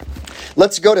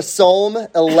Let's go to Psalm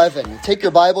 11. Take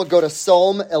your Bible, go to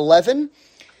Psalm 11.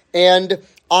 And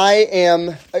I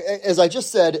am, as I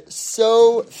just said,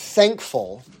 so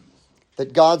thankful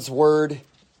that God's Word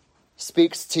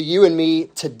speaks to you and me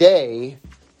today,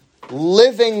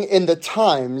 living in the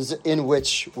times in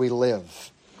which we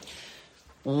live.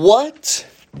 What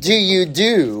do you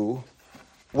do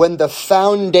when the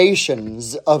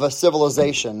foundations of a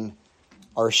civilization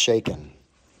are shaken?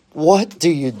 What do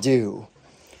you do?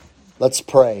 Let's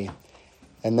pray,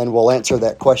 and then we'll answer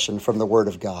that question from the Word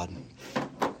of God.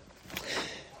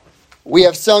 We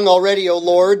have sung already, O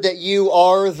Lord, that you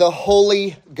are the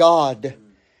holy God,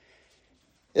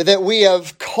 that we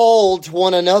have called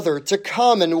one another to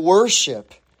come and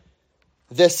worship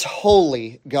this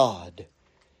holy God.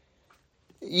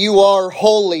 You are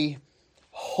holy,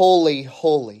 holy,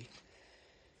 holy.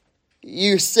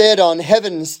 You sit on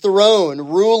heaven's throne,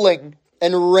 ruling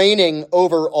and reigning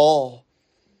over all.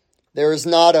 There is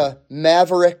not a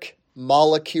maverick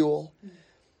molecule.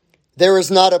 There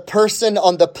is not a person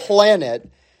on the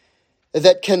planet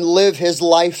that can live his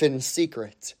life in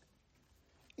secret.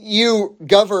 You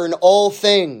govern all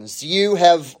things. You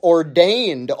have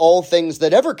ordained all things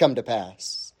that ever come to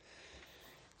pass.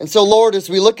 And so, Lord, as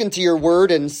we look into your word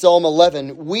in Psalm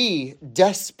 11, we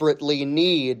desperately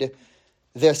need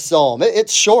this psalm.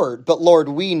 It's short, but Lord,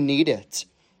 we need it.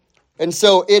 And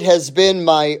so it has been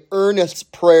my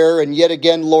earnest prayer, and yet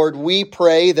again, Lord, we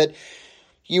pray that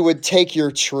you would take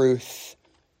your truth,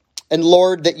 and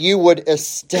Lord, that you would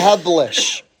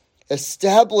establish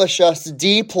us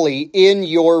deeply in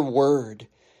your word.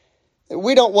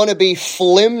 We don't want to be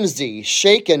flimsy,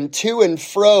 shaken to and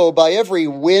fro by every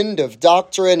wind of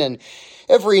doctrine and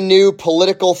every new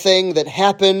political thing that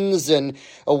happens and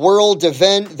a world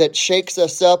event that shakes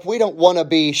us up. We don't want to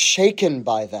be shaken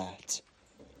by that.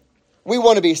 We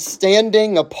want to be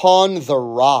standing upon the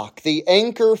rock, the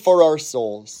anchor for our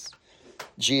souls,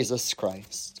 Jesus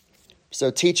Christ. So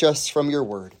teach us from your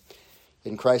word.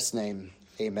 In Christ's name,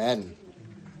 amen.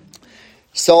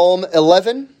 Psalm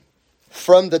 11,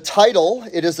 from the title,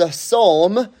 it is a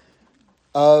psalm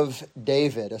of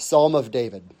David, a psalm of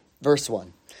David. Verse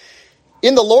 1.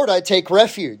 In the Lord I take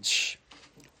refuge.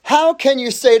 How can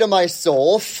you say to my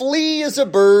soul, flee as a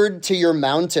bird to your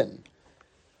mountain?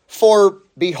 For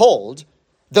behold,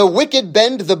 the wicked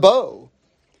bend the bow.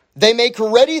 They make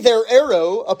ready their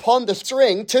arrow upon the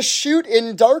string to shoot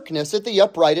in darkness at the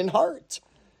upright in heart.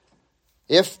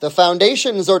 If the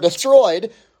foundations are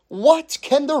destroyed, what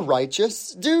can the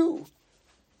righteous do?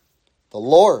 The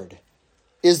Lord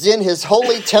is in his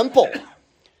holy temple.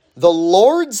 The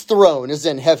Lord's throne is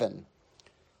in heaven.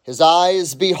 His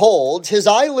eyes behold, his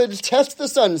eyelids test the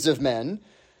sons of men.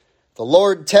 The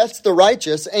Lord tests the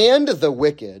righteous and the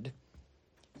wicked.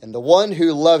 And the one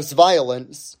who loves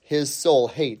violence, his soul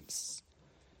hates.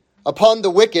 Upon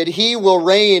the wicked he will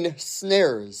rain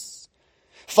snares.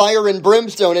 Fire and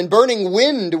brimstone and burning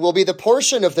wind will be the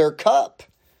portion of their cup.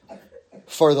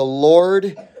 For the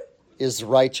Lord is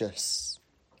righteous.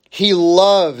 He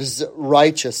loves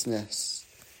righteousness.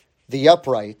 The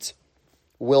upright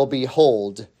will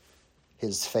behold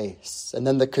his face. And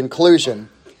then the conclusion,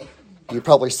 you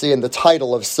probably see in the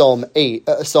title of Psalm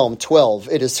 12.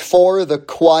 It is for the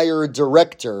choir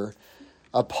director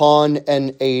upon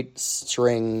an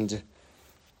 8-stringed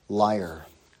lyre.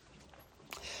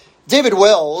 David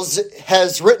Wells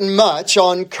has written much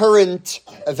on current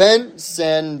events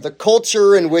and the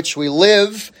culture in which we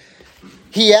live.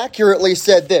 He accurately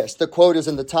said this. The quote is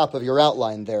in the top of your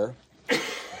outline there.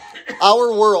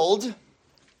 Our world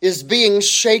is being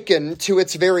shaken to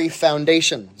its very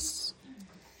foundations.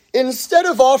 Instead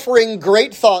of offering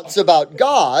great thoughts about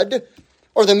God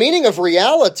or the meaning of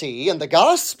reality and the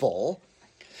gospel,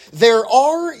 there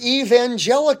are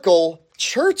evangelical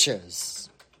churches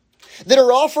that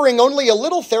are offering only a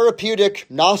little therapeutic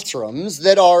nostrums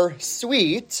that are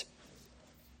sweet,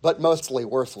 but mostly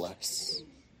worthless.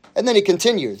 And then he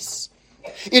continues,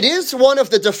 it is one of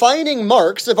the defining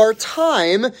marks of our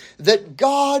time that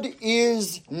God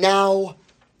is now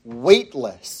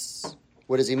weightless.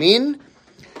 What does he mean?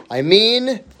 I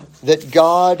mean that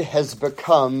God has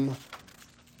become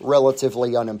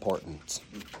relatively unimportant.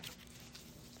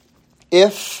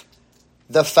 If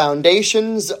the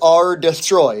foundations are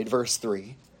destroyed, verse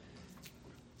 3,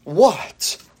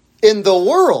 what in the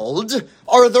world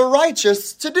are the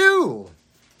righteous to do?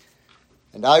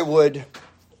 And I would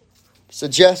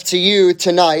suggest to you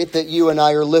tonight that you and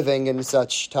I are living in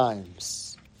such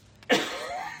times.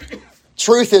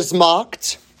 Truth is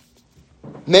mocked.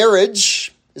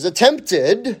 Marriage is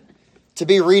attempted to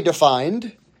be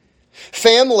redefined.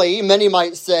 Family, many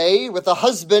might say, with a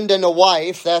husband and a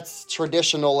wife, that's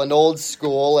traditional and old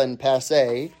school and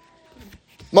passé.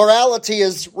 Morality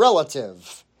is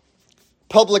relative.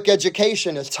 Public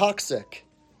education is toxic.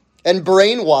 And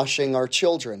brainwashing our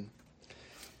children.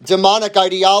 Demonic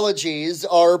ideologies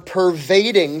are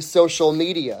pervading social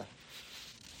media.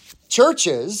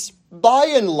 Churches, by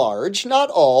and large, not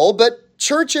all, but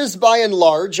churches by and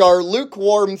large are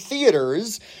lukewarm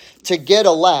theaters to get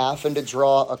a laugh and to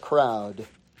draw a crowd.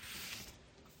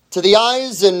 To the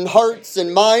eyes and hearts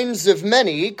and minds of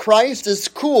many, Christ is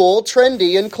cool,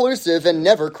 trendy, inclusive, and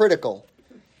never critical.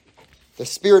 The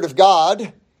Spirit of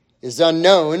God is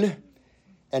unknown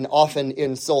and often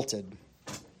insulted.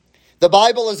 The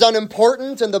Bible is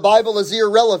unimportant and the Bible is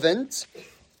irrelevant.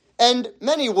 And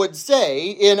many would say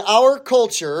in our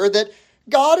culture that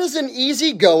God is an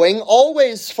easygoing,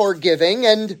 always forgiving,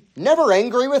 and never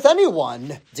angry with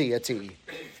anyone deity.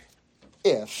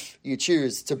 If you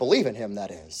choose to believe in him,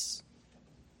 that is.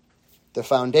 The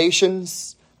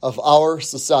foundations of our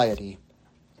society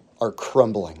are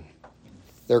crumbling.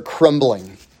 They're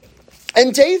crumbling.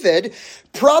 And David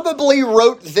probably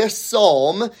wrote this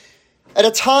psalm at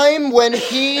a time when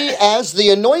he, as the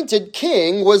anointed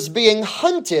king, was being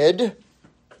hunted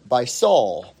by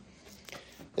Saul.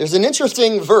 There's an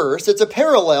interesting verse. It's a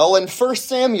parallel in 1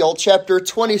 Samuel chapter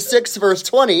 26, verse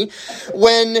 20,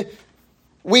 when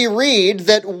we read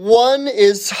that one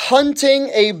is hunting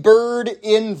a bird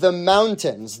in the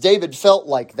mountains. David felt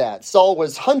like that. Saul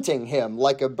was hunting him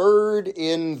like a bird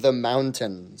in the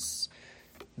mountains.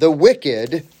 The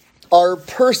wicked are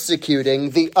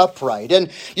persecuting the upright.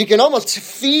 And you can almost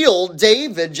feel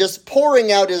David just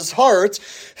pouring out his heart,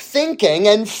 thinking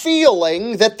and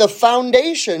feeling that the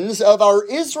foundations of our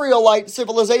Israelite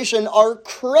civilization are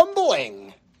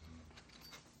crumbling.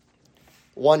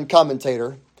 One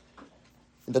commentator,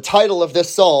 the title of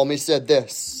this psalm, he said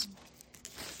this.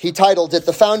 He titled it,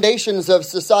 "The Foundations of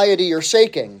Society Are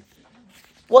Shaking.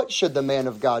 What should the man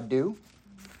of God do?"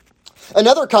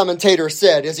 Another commentator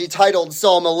said, as he titled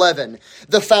Psalm 11,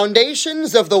 "The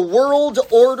foundations of the world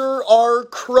order are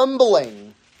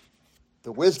crumbling."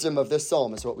 The wisdom of this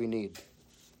psalm is what we need.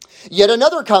 Yet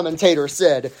another commentator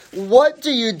said, "What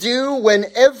do you do when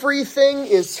everything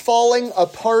is falling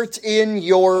apart in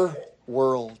your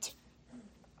world?"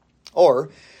 Or,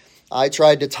 I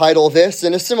tried to title this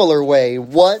in a similar way,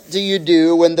 "What do you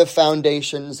do when the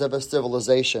foundations of a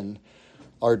civilization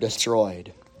are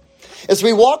destroyed?" As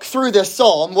we walk through this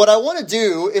psalm, what I want to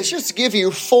do is just give you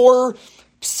 4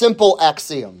 simple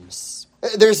axioms.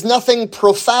 There's nothing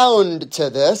profound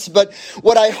to this, but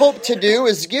what I hope to do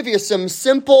is give you some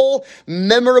simple,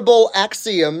 memorable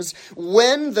axioms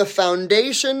when the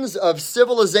foundations of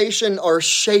civilization are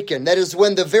shaken. That is,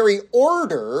 when the very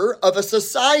order of a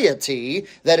society,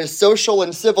 that is social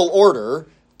and civil order,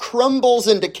 crumbles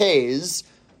and decays.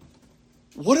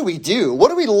 What do we do? What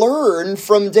do we learn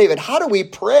from David? How do we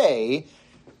pray?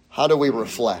 How do we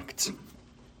reflect?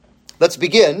 Let's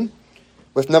begin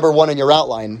with number 1 in your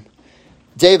outline.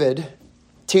 David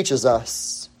teaches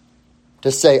us to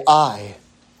say, "I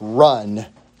run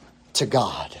to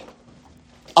God."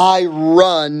 I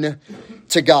run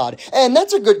to God. And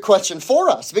that's a good question for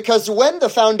us, because when the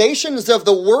foundations of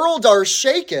the world are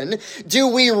shaken, do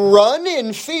we run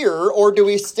in fear or do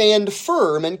we stand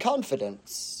firm in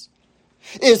confidence?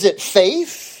 Is it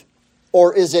faith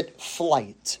or is it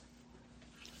flight?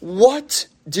 What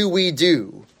do we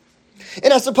do?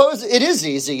 And I suppose it is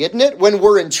easy, isn't it? When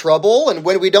we're in trouble and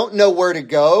when we don't know where to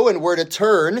go and where to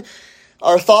turn,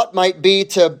 our thought might be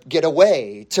to get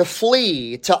away, to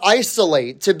flee, to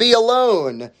isolate, to be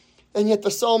alone. And yet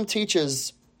the psalm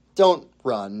teaches, don't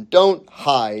run, don't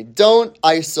hide, don't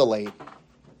isolate.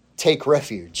 Take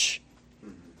refuge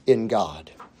in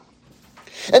God.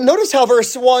 And notice how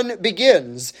verse 1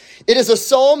 begins. It is a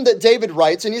psalm that David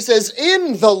writes, and he says,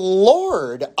 "In the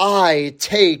Lord I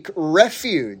take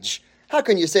refuge." How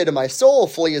can you say to my soul,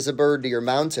 "Flee as a bird to your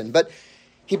mountain"? But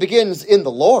he begins, "In the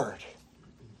Lord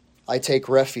I take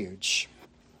refuge."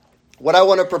 What I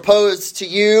want to propose to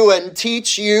you and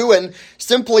teach you and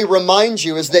simply remind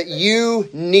you is that you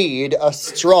need a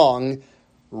strong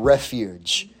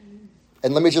refuge.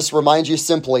 And let me just remind you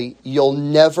simply, you'll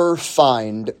never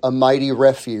find a mighty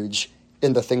refuge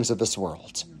in the things of this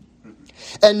world.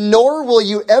 And nor will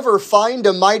you ever find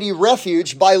a mighty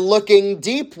refuge by looking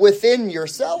deep within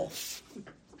yourself.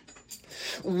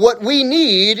 What we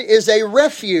need is a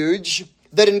refuge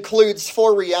that includes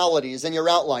 4 realities in your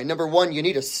outline. Number 1, you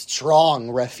need a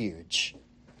strong refuge.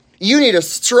 You need a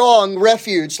strong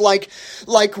refuge, like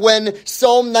when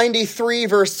Psalm 93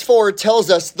 verse 4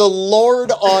 tells us, "The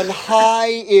Lord on high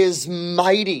is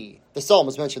mighty." The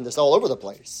Psalms mention this all over the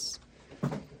place.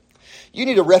 You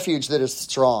need a refuge that is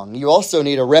strong. You also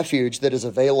need a refuge that is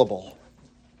available.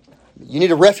 You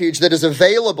need a refuge that is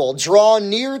available. Draw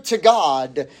near to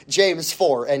God, James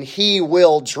 4, and he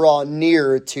will draw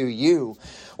near to you.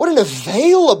 What an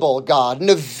available God, an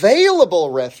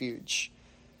available refuge.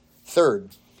 Third,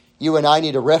 you and I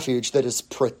need a refuge that is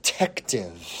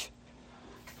protective.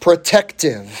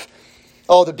 Protective.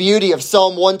 Oh, the beauty of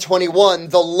Psalm 121.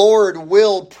 The Lord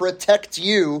will protect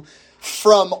you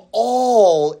from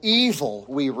all evil,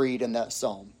 we read in that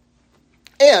psalm.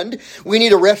 And we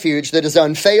need a refuge that is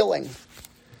unfailing.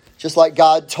 Just like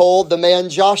God told the man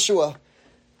Joshua,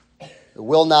 "I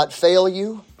will not fail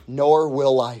you, nor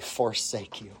will I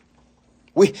forsake you."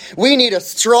 We need a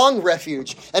strong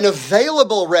refuge, an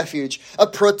available refuge, a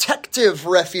protective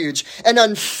refuge, an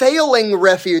unfailing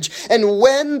refuge. And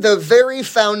when the very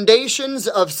foundations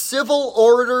of civil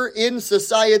order in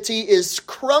society is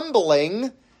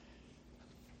crumbling,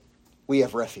 we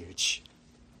have refuge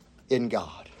in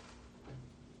God.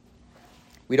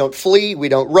 We don't flee, we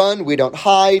don't run, we don't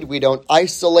hide, we don't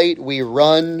isolate, we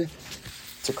run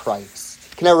to Christ.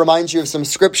 Can I remind you of some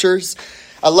scriptures?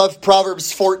 I love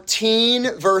Proverbs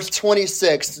 14, verse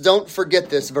 26. Don't forget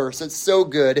this verse. It's so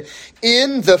good.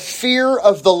 In the fear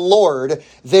of the Lord,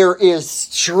 there is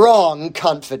strong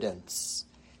confidence.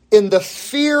 In the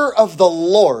fear of the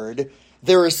Lord,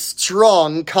 there is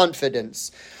strong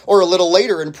confidence. Or a little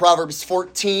later in Proverbs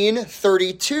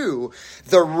 14:32,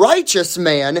 the righteous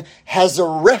man has a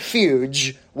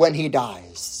refuge when he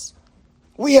dies.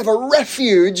 We have a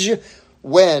refuge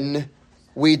when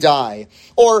we die.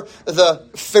 Or the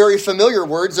very familiar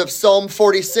words of Psalm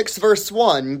 46, verse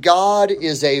 1, God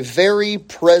is a very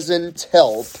present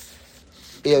help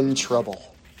in trouble.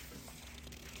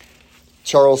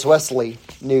 Charles Wesley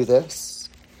knew this.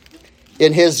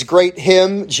 In his great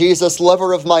hymn, Jesus,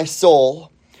 Lover of My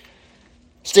Soul,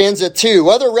 stanza 2,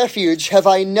 other refuge have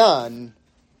I none.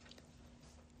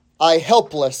 I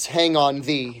helpless hang on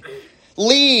thee.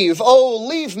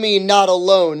 Leave me not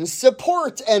alone.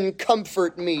 Support and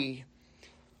comfort me.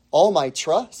 All my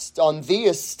trust on thee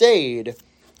is stayed.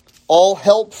 All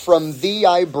help from thee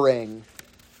I bring.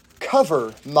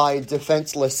 Cover my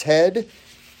defenseless head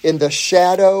in the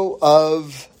shadow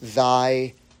of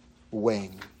thy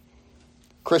wing.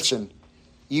 Christian,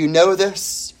 you know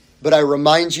this, but I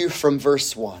remind you from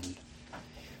verse 1.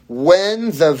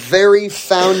 When the very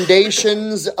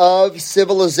foundations of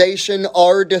civilization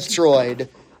are destroyed,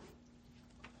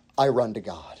 I run to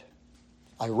God.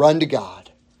 I run to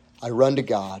God. I run to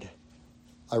God.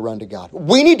 I run to God.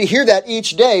 We need to hear that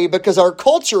each day because our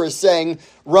culture is saying,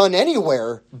 run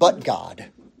anywhere but God.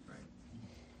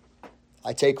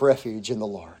 I take refuge in the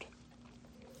Lord.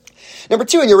 Number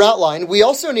 2 in your outline, we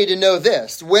also need to know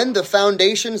this. When the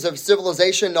foundations of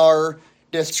civilization are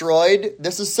destroyed,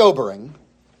 this is sobering.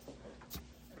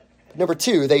 Number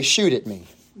 2, they shoot at me.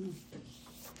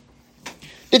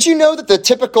 Did you know that the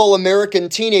typical American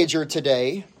teenager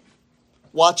today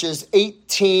watches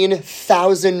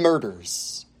 18,000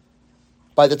 murders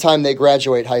by the time they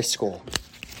graduate high school?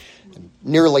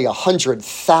 Nearly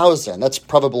 100,000, that's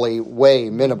probably way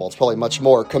minimal, it's probably much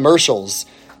more, commercials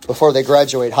before they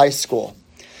graduate high school.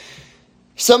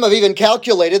 Some have even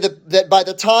calculated that by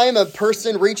the time a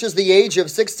person reaches the age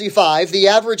of 65, the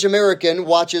average American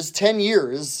watches 10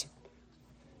 years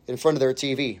in front of their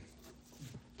TV.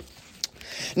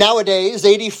 Nowadays,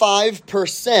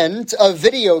 85% of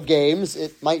video games,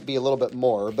 it might be a little bit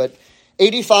more, but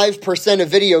 85% of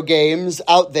video games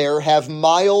out there have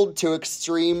mild to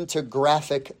extreme to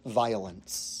graphic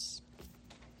violence.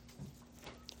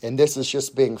 And this is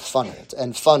just being funneled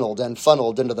and funneled and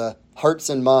funneled into the hearts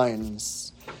and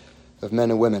minds of men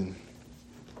and women.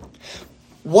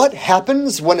 What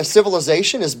happens when a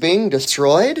civilization is being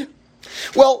destroyed?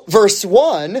 Well, verse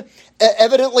 1,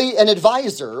 evidently an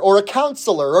advisor or a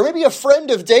counselor or maybe a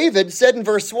friend of David said in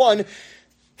verse 1,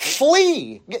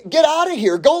 flee, get out of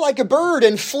here, go like a bird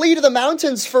and flee to the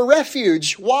mountains for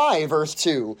refuge. Why? Verse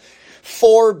 2,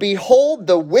 for behold,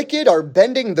 the wicked are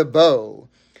bending the bow.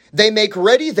 They make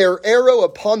ready their arrow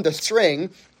upon the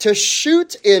string to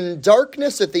shoot in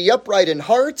darkness at the upright in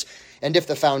heart. And if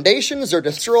the foundations are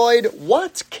destroyed,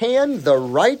 what can the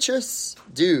righteous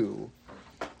do?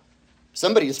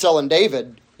 Somebody is telling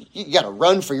David, you got to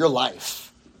run for your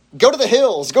life. Go to the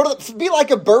hills, be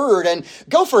like a bird and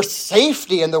go for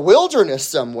safety in the wilderness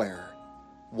somewhere.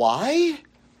 Why?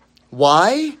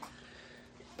 Why?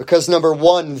 Because number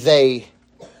 1, they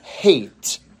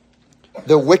hate.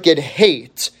 The wicked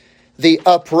hate the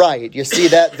upright. You see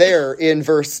that there in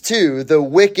verse 2. The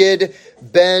wicked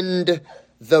bend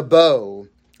the bow.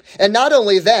 And not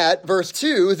only that, verse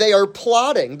 2, they are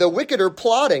plotting. The wicked are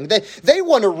plotting. They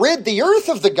want to rid the earth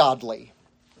of the godly.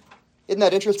 Isn't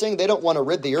that interesting? They don't want to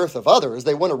rid the earth of others.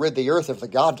 They want to rid the earth of the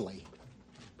godly.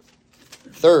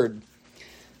 Third,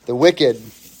 the wicked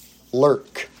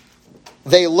lurk.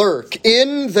 They lurk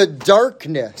in the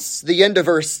darkness. The end of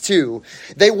verse 2.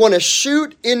 They want to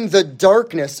shoot in the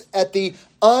darkness at the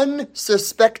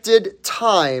unsuspected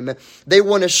time. They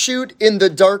want to shoot in the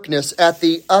darkness at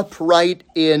the upright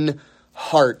in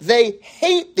heart. They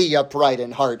hate the upright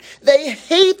in heart. They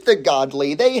hate the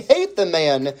godly. They hate the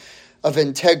man of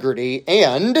integrity.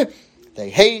 And they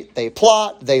hate, they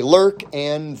plot, they lurk,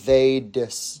 and they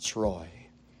destroy.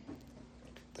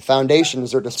 The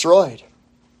foundations are destroyed.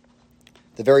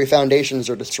 The very foundations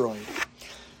are destroyed.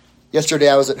 Yesterday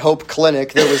I was at Hope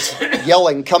Clinic. There was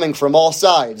yelling coming from all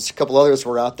sides. A couple others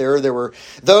were out there. There were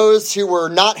those who were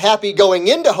not happy going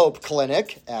into Hope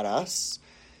Clinic at us.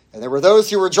 And there were those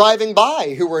who were driving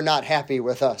by who were not happy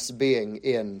with us being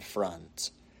in front.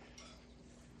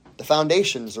 The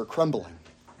foundations are crumbling.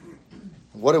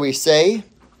 What do we say?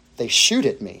 They shoot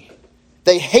at me.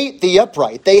 They hate the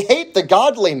upright. They hate the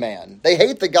godly man. They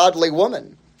hate the godly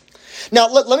woman. Now,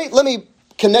 let me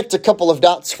connect a couple of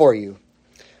dots for you.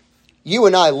 You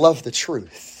and I love the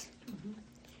truth.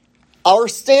 Our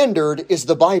standard is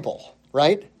the Bible,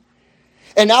 right?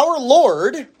 And our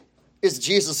Lord is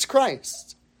Jesus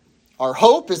Christ. Our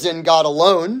hope is in God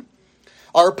alone.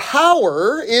 Our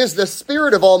power is the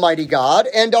Spirit of Almighty God,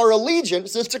 and our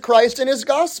allegiance is to Christ and His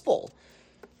gospel.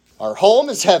 Our home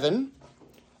is heaven.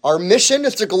 Our mission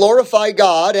is to glorify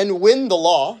God and win the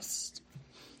lost.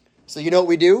 So you know what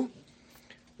we do?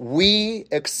 We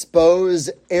expose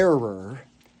error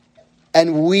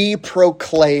and we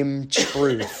proclaim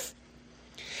truth.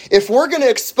 If we're going to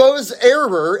expose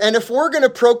error and if we're going to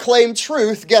proclaim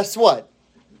truth, guess what?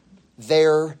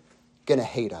 They're going to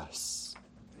hate us.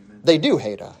 Amen. They do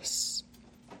hate us.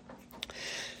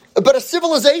 But a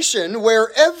civilization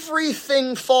where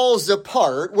everything falls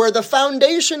apart, where the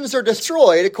foundations are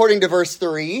destroyed, according to verse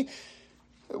 3,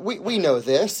 we know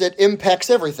this. It impacts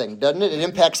everything, doesn't it? It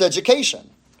impacts education.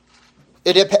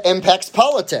 It impacts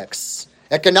politics,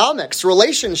 economics,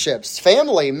 relationships,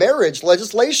 family, marriage,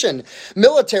 legislation,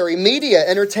 military, media,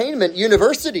 entertainment,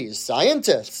 universities,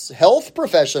 scientists, health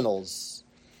professionals,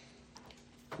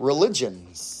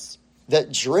 religions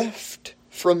that drift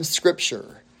from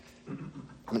Scripture.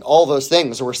 I mean, all those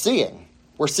things we're seeing.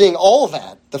 We're seeing all of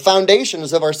that. The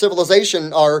foundations of our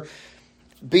civilization are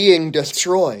being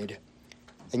destroyed.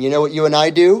 And you know what you and I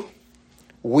do?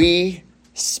 We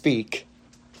speak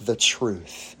the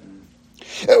truth.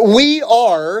 We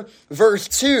are, verse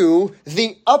 2,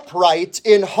 the upright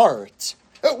in heart.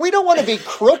 We don't want to be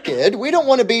crooked. We don't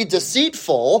want to be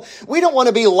deceitful. We don't want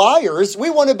to be liars. We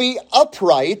want to be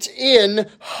upright in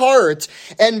heart.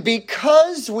 And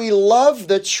because we love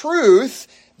the truth,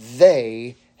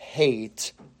 they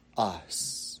hate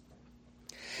us.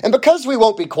 And because we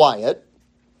won't be quiet,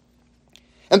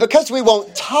 and because we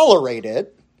won't tolerate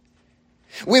it,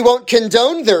 we won't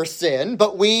condone their sin,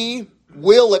 but we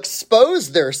will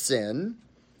expose their sin.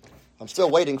 I'm still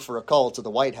waiting for a call to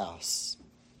the White House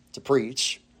to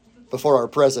preach before our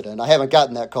president. I haven't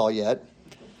gotten that call yet.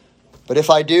 But if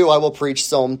I do, I will preach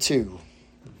Psalm 2.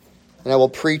 And I will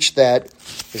preach that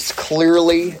as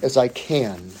clearly as I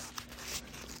can.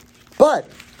 But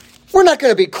we're not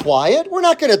going to be quiet. We're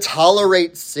not going to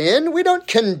tolerate sin. We don't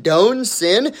condone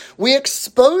sin. We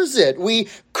expose it. We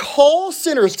call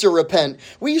sinners to repent.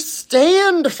 We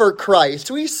stand for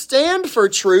Christ. We stand for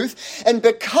truth. And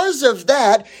because of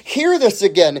that, hear this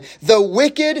again, the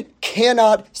wicked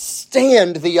cannot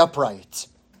stand the upright.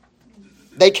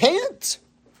 They can't.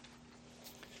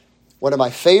 One of my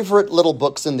favorite little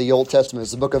books in the Old Testament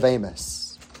is the book of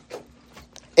Amos.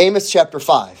 Amos chapter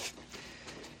 5.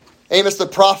 Amos the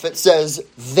prophet says,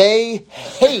 they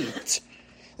hate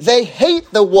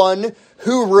the one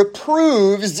who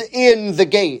reproves in the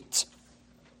gate.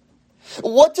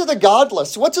 What do the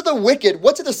godless, what do the wicked,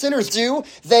 what do the sinners do?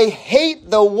 They hate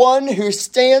the one who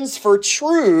stands for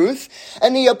truth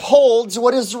and he upholds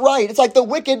what is right. It's like the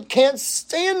wicked can't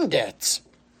stand it.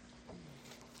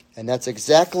 And that's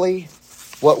exactly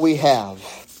what we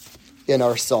have in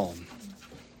our psalm.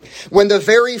 When the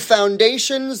very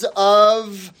foundations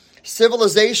of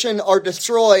civilization are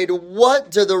destroyed, what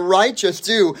do the righteous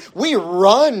do? We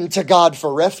run to God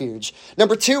for refuge.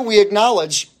 Number 2, we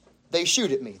acknowledge they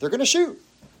shoot at me. They're going to shoot.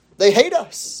 They hate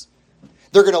us.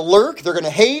 They're going to lurk. They're going to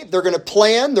hate. They're going to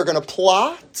plan. They're going to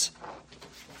plot.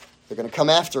 They're going to come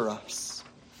after us.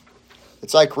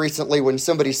 It's like recently when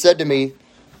somebody said to me,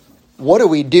 what do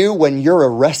we do when you're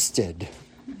arrested?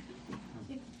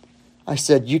 I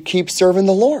said, you keep serving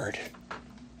the Lord.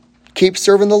 Keep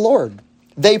serving the Lord.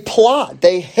 They plot,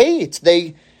 they hate,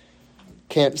 they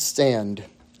can't stand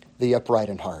the upright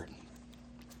in heart.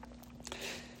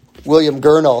 William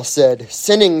Gurnall said,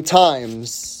 sinning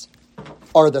times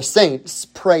are the saints'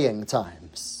 praying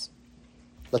times.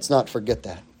 Let's not forget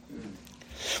that.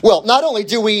 Well, not only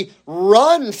do we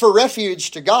run for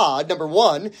refuge to God, number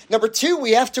one. Number two,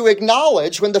 we have to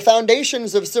acknowledge when the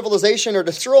foundations of civilization are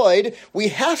destroyed, we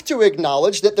have to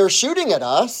acknowledge that they're shooting at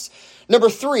us. Number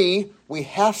three, we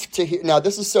have to hear. Now,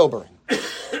 this is sobering.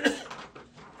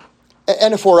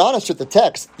 And if we're honest with the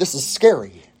text, this is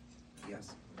scary.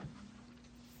 Yes.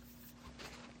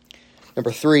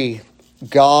 Number three,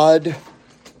 God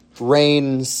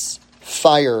rains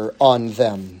fire on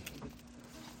them.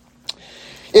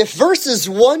 If verses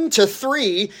 1 to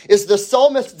 3 is the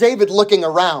psalmist David looking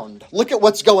around, look at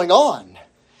what's going on.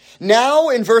 Now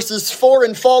in verses 4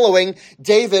 and following,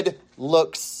 David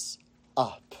looks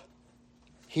up.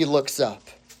 He looks up.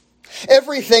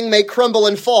 Everything may crumble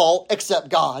and fall except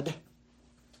God.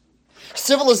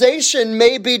 Civilization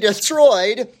may be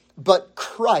destroyed, but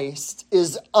Christ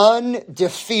is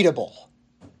undefeatable.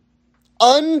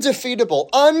 Undefeatable,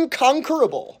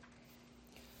 unconquerable.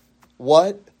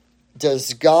 What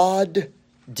does God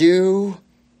do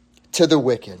to the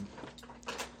wicked?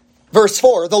 Verse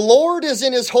 4, the Lord is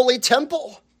in his holy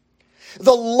temple.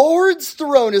 The Lord's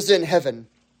throne is in heaven.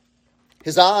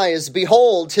 His eyes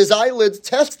behold, his eyelids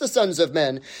test the sons of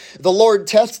men. The Lord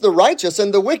tests the righteous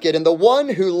and the wicked, and the one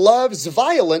who loves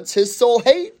violence his soul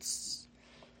hates.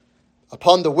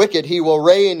 Upon the wicked he will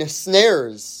rain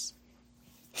snares.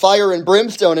 Fire and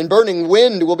brimstone and burning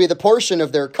wind will be the portion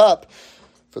of their cup.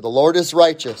 For the Lord is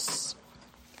righteous,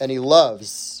 and he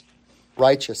loves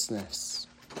righteousness.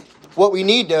 What we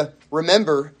need to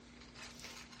remember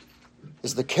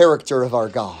is the character of our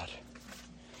God.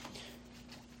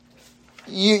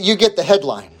 You get the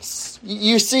headlines.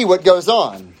 You see what goes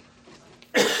on.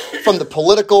 From the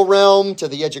political realm, to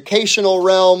the educational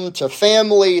realm, to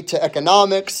family, to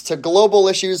economics, to global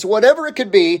issues, whatever it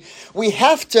could be, we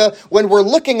have to, when we're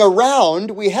looking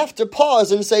around, we have to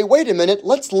pause and say, wait a minute,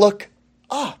 let's look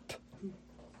up.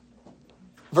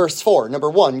 Verse 4, number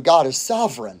 1, God is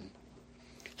sovereign.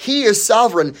 He is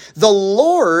sovereign. The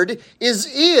Lord is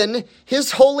in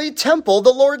his holy temple.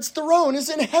 The Lord's throne is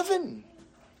in heaven.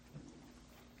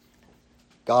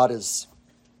 God is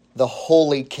the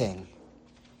holy King.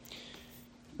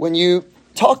 When you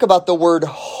talk about the word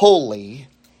holy,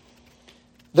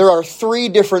 there are 3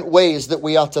 different ways that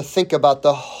we ought to think about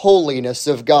the holiness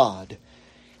of God.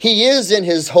 He is in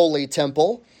his holy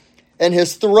temple, and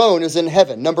his throne is in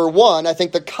heaven. Number 1, I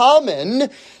think the common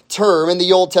term in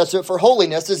the Old Testament for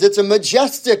holiness is it's a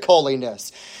majestic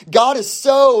holiness. God is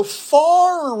so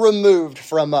far removed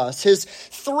from us. His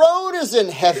throne is in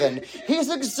heaven.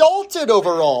 He's exalted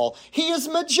over all. He is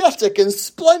majestic and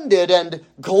splendid and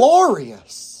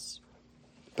glorious.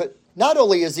 But not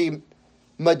only is he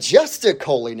majestic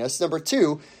holiness, number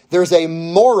 2, there's a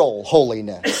moral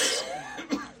holiness.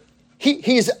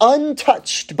 He's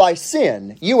untouched by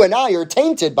sin. You and I are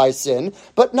tainted by sin,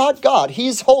 but not God.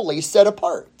 He's holy, set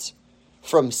apart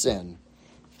from sin.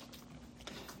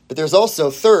 But there's also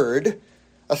a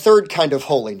third kind of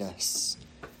holiness.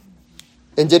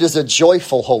 And it is a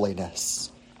joyful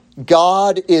holiness.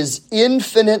 God is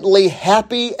infinitely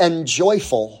happy and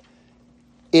joyful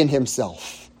in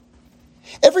himself.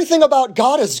 Everything about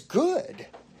God is good.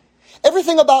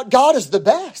 Everything about God is the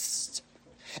best.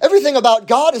 Everything about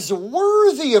God is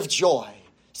worthy of joy.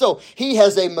 So he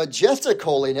has a majestic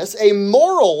holiness, a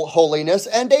moral holiness,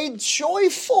 and a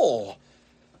joyful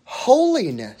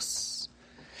holiness.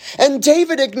 And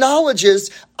David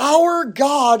acknowledges our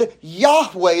God,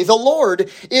 Yahweh, the Lord,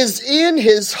 is in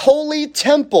his holy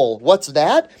temple. What's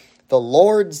that? The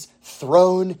Lord's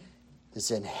throne is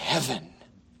in heaven.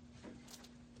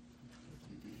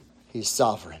 He's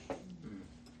sovereign.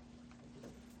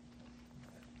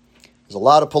 There's a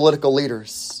lot of political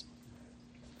leaders,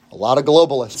 a lot of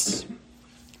globalists,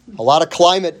 a lot of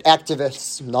climate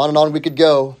activists, and on we could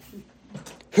go,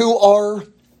 who are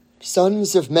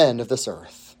sons of men of this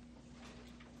earth.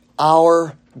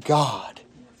 Our God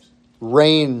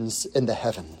reigns in the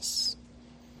heavens.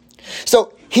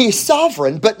 So he's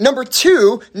sovereign, but number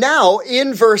 2, now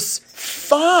in verse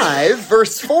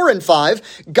 4 and 5,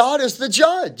 God is the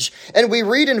judge. And we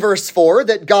read in verse 4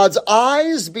 that God's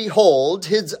eyes behold,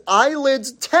 his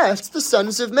eyelids test the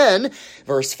sons of men.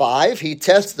 Verse 5, he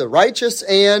tests the righteous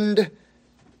and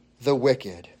the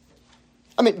wicked.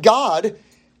 I mean, God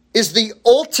is the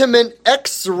ultimate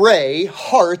X-ray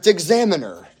heart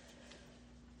examiner.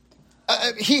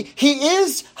 He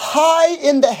is high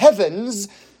in the heavens,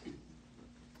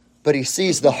 but he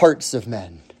sees the hearts of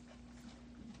men.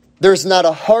 There's not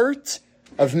a heart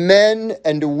of men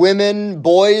and women,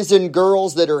 boys and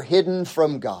girls that are hidden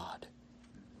from God.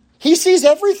 He sees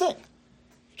everything.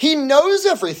 He knows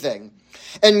everything.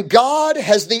 And God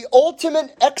has the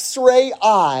ultimate X-ray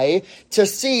eye to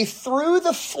see through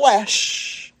the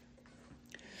flesh,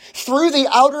 through the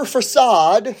outer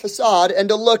facade, and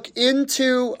to look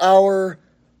into our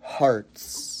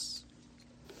hearts.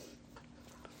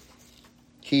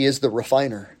 He is the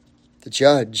refiner, the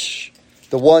judge,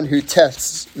 the one who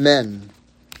tests men.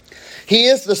 He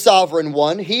is the sovereign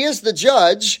one. He is the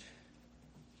judge.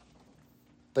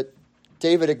 But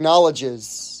David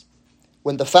acknowledges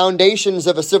when the foundations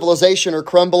of a civilization are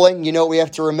crumbling, you know what we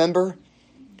have to remember?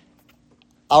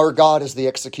 Our God is the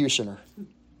executioner.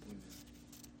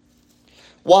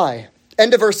 Why?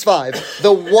 End of verse 5.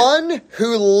 The one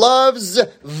who loves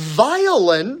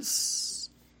violence,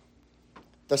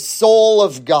 the soul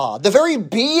of God, the very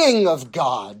being of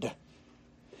God,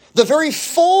 the very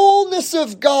fullness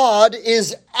of God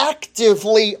is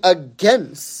actively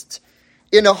against,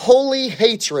 in a holy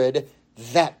hatred,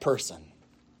 that person.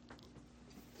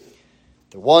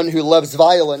 The one who loves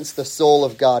violence, the soul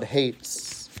of God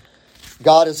hates.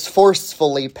 God is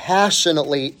forcefully,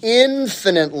 passionately,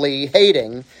 infinitely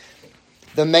hating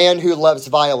the man who loves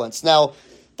violence. Now,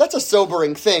 that's a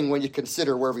sobering thing when you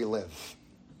consider where we live.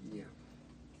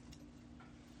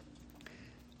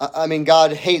 I mean,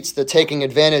 God hates the taking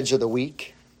advantage of the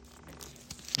weak.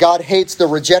 God hates the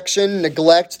rejection,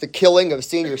 neglect, the killing of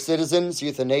senior citizens,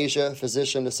 euthanasia,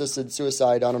 physician-assisted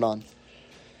suicide, on and on.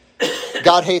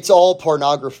 God hates all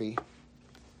pornography,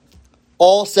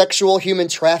 all sexual human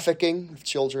trafficking of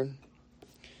children.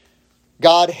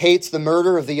 God hates the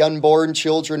murder of the unborn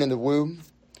children in the womb.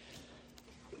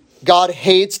 God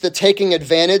hates the taking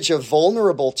advantage of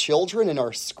vulnerable children in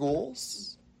our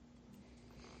schools.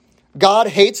 God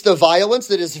hates the violence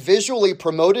that is visually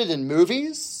promoted in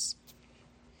movies.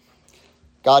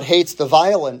 God hates the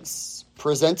violence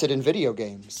presented in video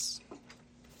games.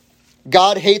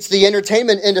 God hates the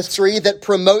entertainment industry that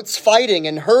promotes fighting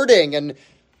and hurting and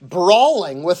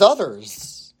brawling with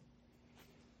others.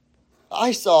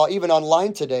 I saw even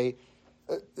online today,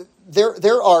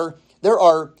 there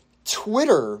are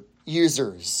Twitter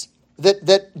users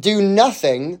that do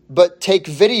nothing but take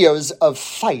videos of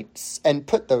fights and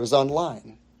put those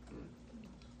online.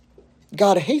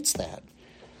 God hates that.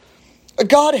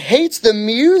 God hates the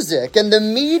music and the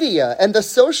media and the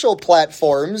social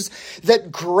platforms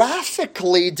that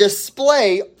graphically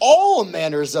display all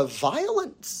manners of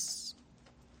violence.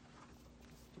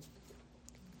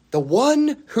 The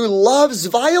one who loves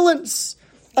violence.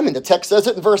 I mean, the text says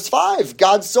it in verse 5.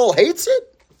 God's soul hates it.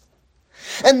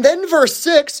 And then verse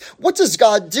 6, what does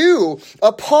God do?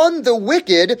 Upon the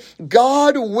wicked,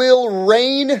 God will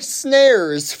rain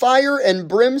snares. Fire and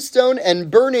brimstone and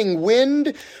burning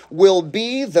wind will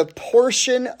be the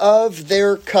portion of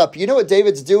their cup. You know what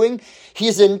David's doing?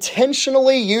 He's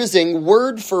intentionally using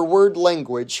word-for-word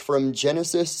language from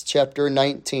Genesis chapter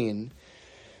 19.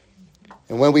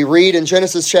 And when we read in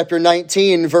Genesis chapter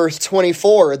 19, verse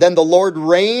 24, then the Lord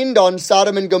rained on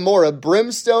Sodom and Gomorrah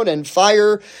brimstone and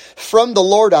fire from the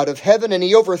Lord out of heaven, and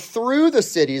he overthrew the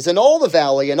cities and all the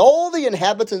valley and all the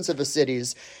inhabitants of the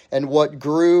cities and what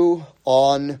grew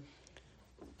on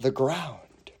the ground.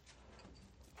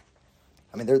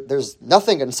 I mean, there's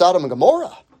nothing in Sodom and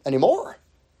Gomorrah anymore.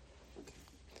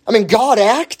 I mean, God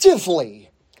actively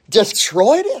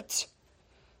destroyed it.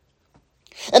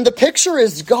 And the picture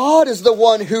is God is the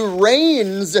one who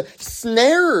rains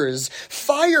snares.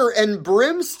 Fire and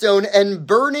brimstone and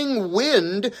burning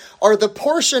wind are the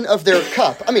portion of their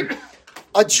cup. I mean,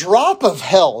 a drop of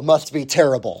hell must be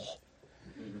terrible.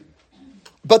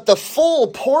 But the full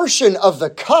portion of the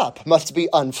cup must be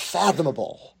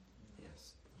unfathomable.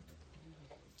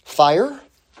 Fire?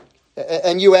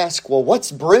 And you ask, well,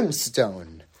 what's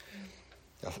brimstone?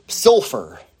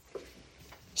 Sulfur.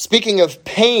 Speaking of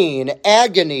pain,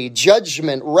 agony,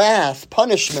 judgment, wrath,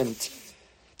 punishment,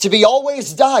 to be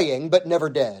always dying but never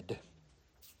dead.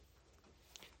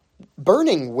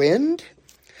 Burning wind?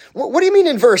 What do you mean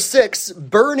in verse 6,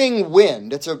 burning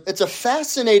wind? It's a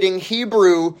fascinating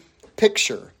Hebrew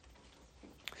picture.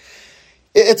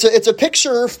 It's a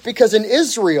picture because in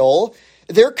Israel,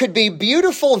 there could be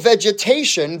beautiful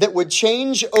vegetation that would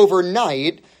change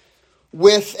overnight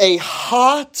with a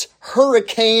hot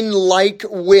hurricane-like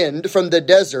wind from the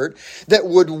desert that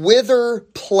would wither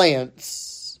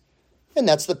plants. And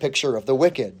that's the picture of the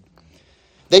wicked.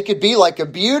 They could be like a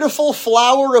beautiful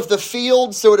flower of the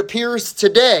field, so it appears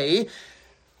today,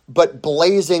 but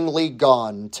blazingly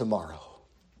gone tomorrow.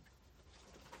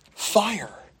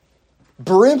 Fire,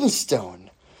 brimstone,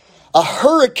 a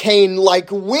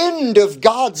hurricane-like wind of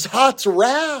God's hot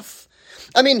wrath.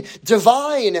 I mean,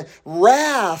 divine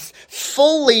wrath,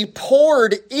 fully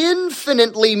poured,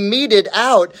 infinitely meted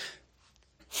out,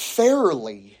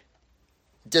 fairly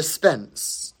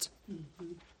dispensed.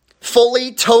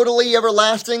 Fully, totally,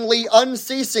 everlastingly,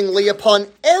 unceasingly upon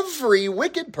every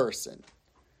wicked person.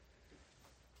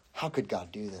 How could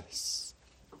God do this?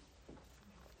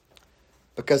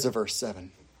 Because of verse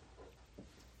 7.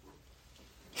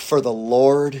 For the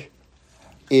Lord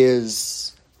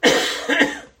is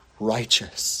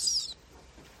righteous.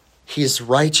 He's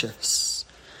righteous.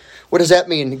 What does that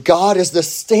mean? God is the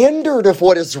standard of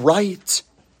what is right.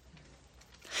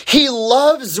 He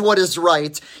loves what is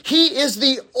right. He is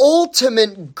the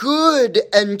ultimate good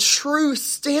and true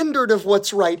standard of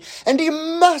what's right. And he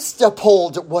must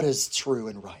uphold what is true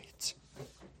and right.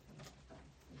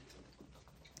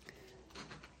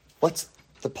 What's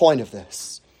the point of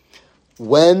this?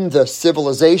 When the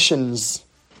civilizations,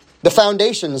 the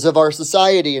foundations of our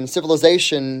society and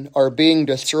civilization are being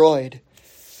destroyed,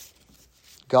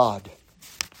 God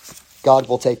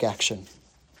will take action.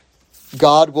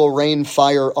 God will rain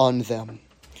fire on them.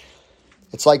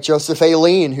 It's like Joseph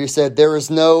Aileen, who said, there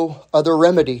is no other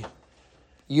remedy.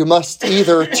 You must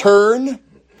either turn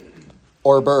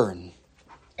or burn.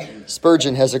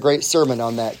 Spurgeon has a great sermon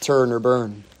on that, turn or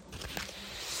burn.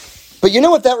 But you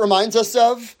know what that reminds us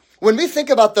of? When we think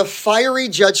about the fiery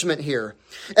judgment here,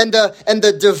 and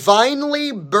the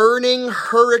divinely burning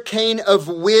hurricane of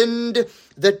wind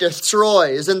that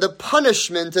destroys, and the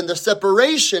punishment and the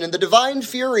separation and the divine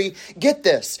fury, get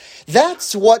this,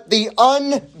 that's what the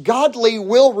ungodly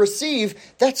will receive.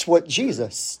 That's what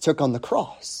Jesus took on the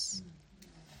cross.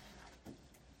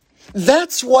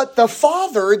 That's what the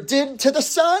Father did to the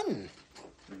Son.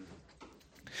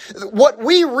 What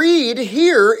we read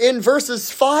here in verses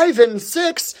 5 and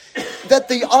 6, that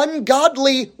the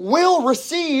ungodly will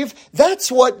receive,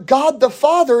 that's what God the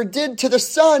Father did to the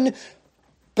Son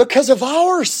because of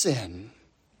our sin.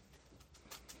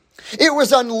 It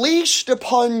was unleashed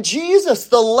upon Jesus,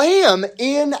 the Lamb,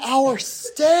 in our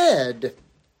stead.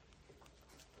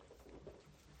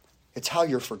 It's how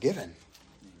you're forgiven.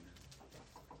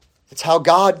 It's how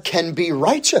God can be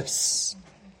righteous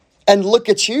and look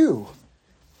at you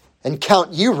and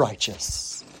count you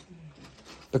righteous,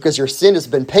 because your sin has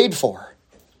been paid for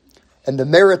and the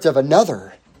merit of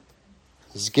another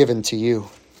is given to you.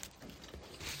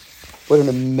 What an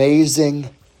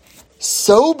amazing,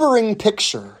 sobering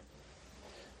picture,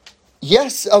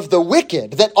 yes, of the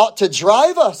wicked, that ought to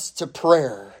drive us to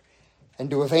prayer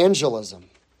and to evangelism.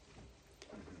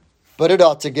 But it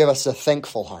ought to give us a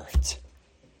thankful heart.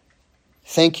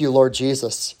 Thank you, Lord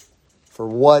Jesus, for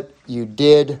what you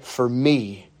did for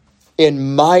me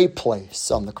in my place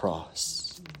on the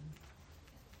cross.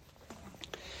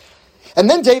 And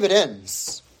then David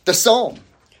ends the psalm.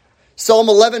 Psalm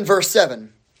 11, verse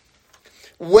 7.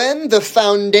 When the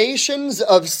foundations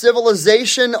of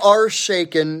civilization are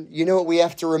shaken, you know what we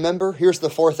have to remember? Here's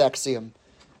the fourth axiom.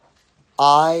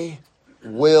 I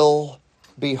will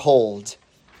behold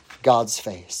God's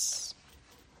face.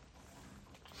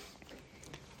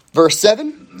 Verse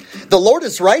 7. The Lord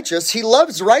is righteous. He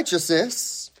loves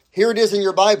righteousness. Here it is in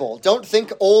your Bible. Don't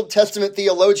think Old Testament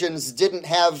theologians didn't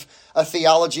have a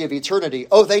theology of eternity.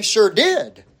 Oh, they sure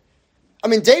did. I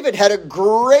mean, David had a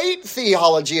great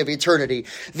theology of eternity.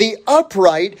 The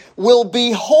upright will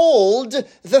behold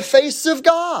the face of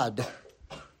God.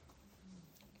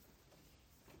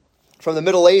 From the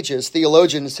Middle Ages,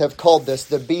 theologians have called this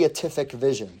the beatific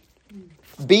vision.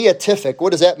 Beatific,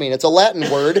 what does that mean? It's a Latin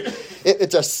word.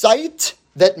 It's a sight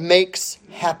that makes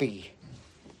happy.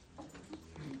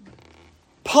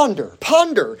 Ponder.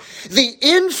 The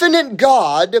infinite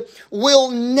God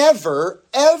will never,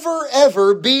 ever,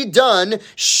 ever be done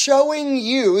showing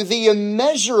you the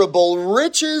immeasurable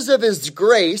riches of his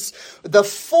grace, the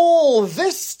full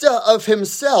vista of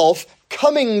himself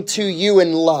coming to you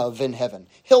in love in heaven.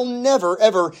 He'll never,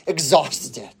 ever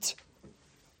exhaust it.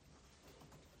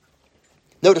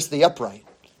 Notice the upright.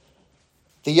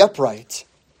 The upright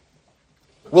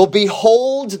will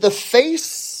behold the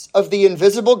face of the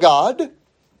invisible God.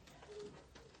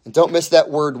 And don't miss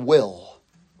that word will.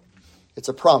 It's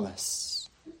a promise.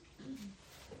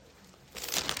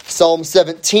 Psalm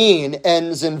 17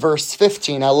 ends in verse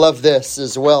 15. I love this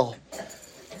as well.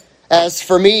 As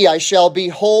for me, I shall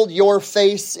behold your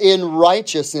face in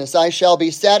righteousness. I shall be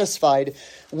satisfied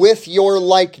with your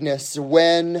likeness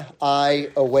when I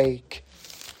awake.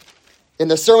 In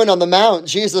the Sermon on the Mount,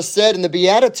 Jesus said in the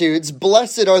Beatitudes,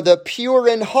 "Blessed are the pure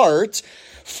in heart,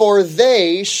 for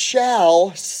they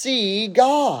shall see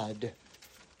God."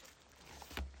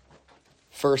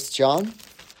 1 John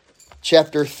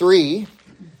chapter 3,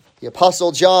 the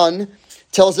Apostle John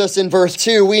tells us in verse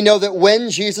 2, "We know that when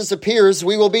Jesus appears,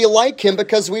 we will be like him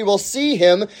because we will see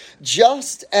him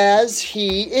just as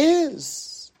he is."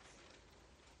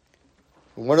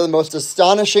 One of the most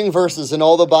astonishing verses in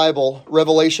all the Bible,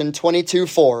 Revelation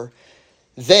 22:4,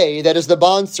 "They," that is the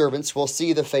bondservants, "will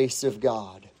see the face of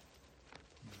God."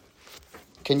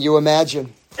 Can you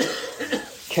imagine?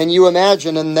 Can you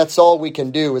imagine, and that's all we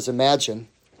can do is imagine,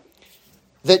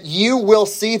 that you will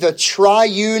see the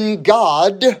triune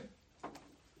God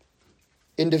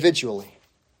individually,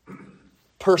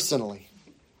 personally.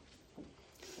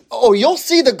 Oh, you'll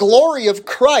see the glory of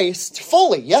Christ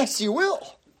fully. Yes, you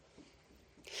will.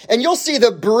 And you'll see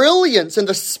the brilliance and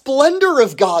the splendor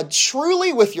of God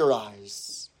truly with your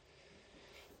eyes.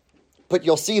 But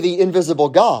you'll see the invisible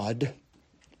God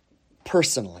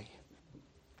personally.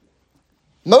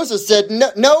 Moses said,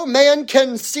 no man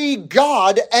can see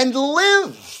God and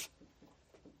live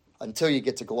until you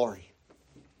get to glory.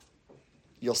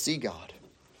 You'll see God.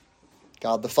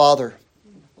 God the Father,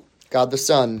 God the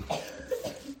Son,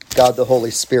 God the Holy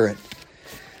Spirit.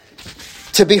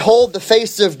 To behold the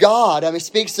face of God,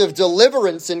 speaks of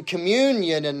deliverance and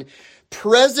communion and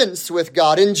presence with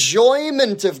God,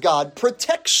 enjoyment of God,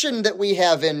 protection that we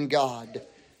have in God.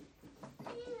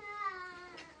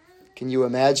 Can you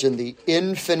imagine the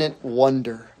infinite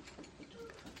wonder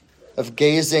of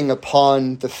gazing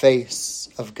upon the face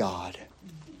of God?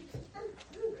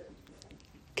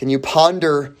 Can you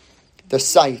ponder the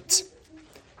sight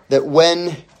that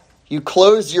when you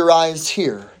close your eyes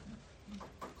here,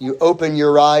 you open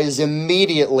your eyes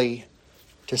immediately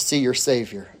to see your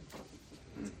Savior?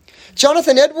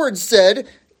 Jonathan Edwards said,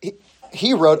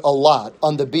 he wrote a lot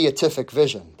on the beatific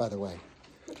vision, by the way.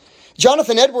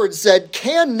 Jonathan Edwards said,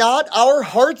 "Cannot our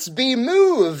hearts be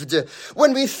moved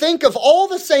when we think of all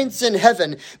the saints in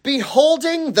heaven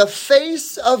beholding the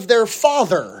face of their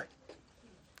Father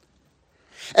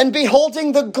and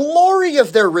beholding the glory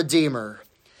of their Redeemer?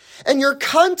 And you're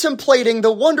contemplating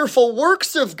the wonderful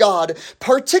works of God,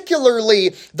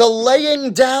 particularly the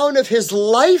laying down of his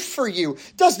life for you.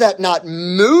 Does that not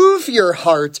move your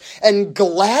heart and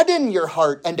gladden your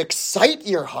heart and excite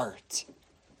your heart?"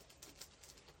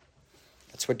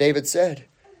 That's what David said.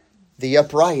 The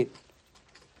upright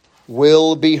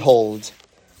will behold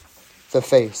the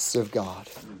face of God.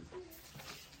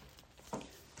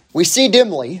 We see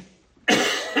dimly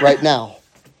right now.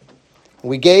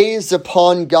 We gaze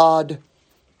upon God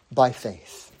by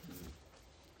faith.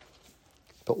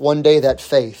 But one day that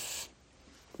faith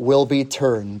will be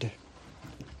turned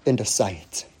into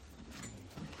sight.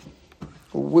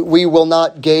 We will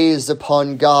not gaze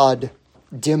upon God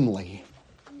dimly.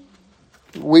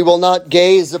 We will not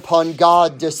gaze upon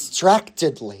God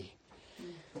distractedly.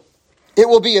 It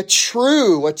will be a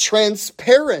true, a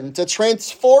transparent, a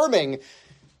transforming,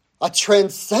 a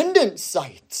transcendent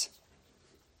sight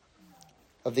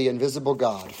of the invisible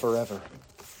God forever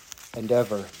and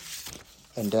ever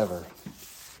and ever.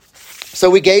 So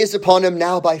we gaze upon him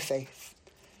now by faith.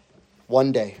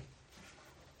 One day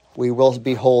we will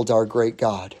behold our great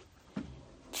God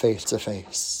face to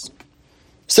face.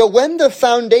 So when the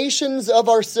foundations of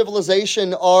our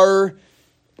civilization are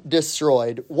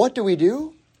destroyed, what do?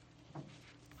 We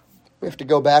have to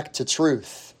go back to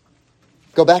truth.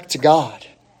 Go back to God.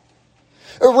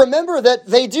 Remember that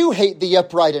they do hate the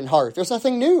upright in heart. There's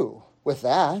nothing new with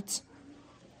that.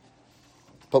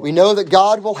 But we know that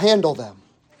God will handle them.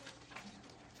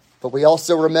 But we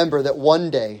also remember that one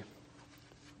day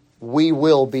we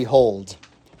will behold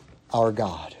our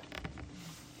God.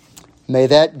 May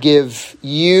that give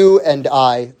you and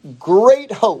I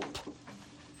great hope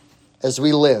as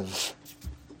we live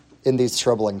in these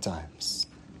troubling times.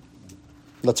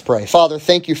 Let's pray. Father,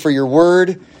 thank you for your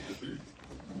word,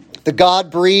 the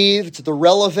God-breathed, the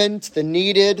relevant, the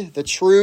needed, the true.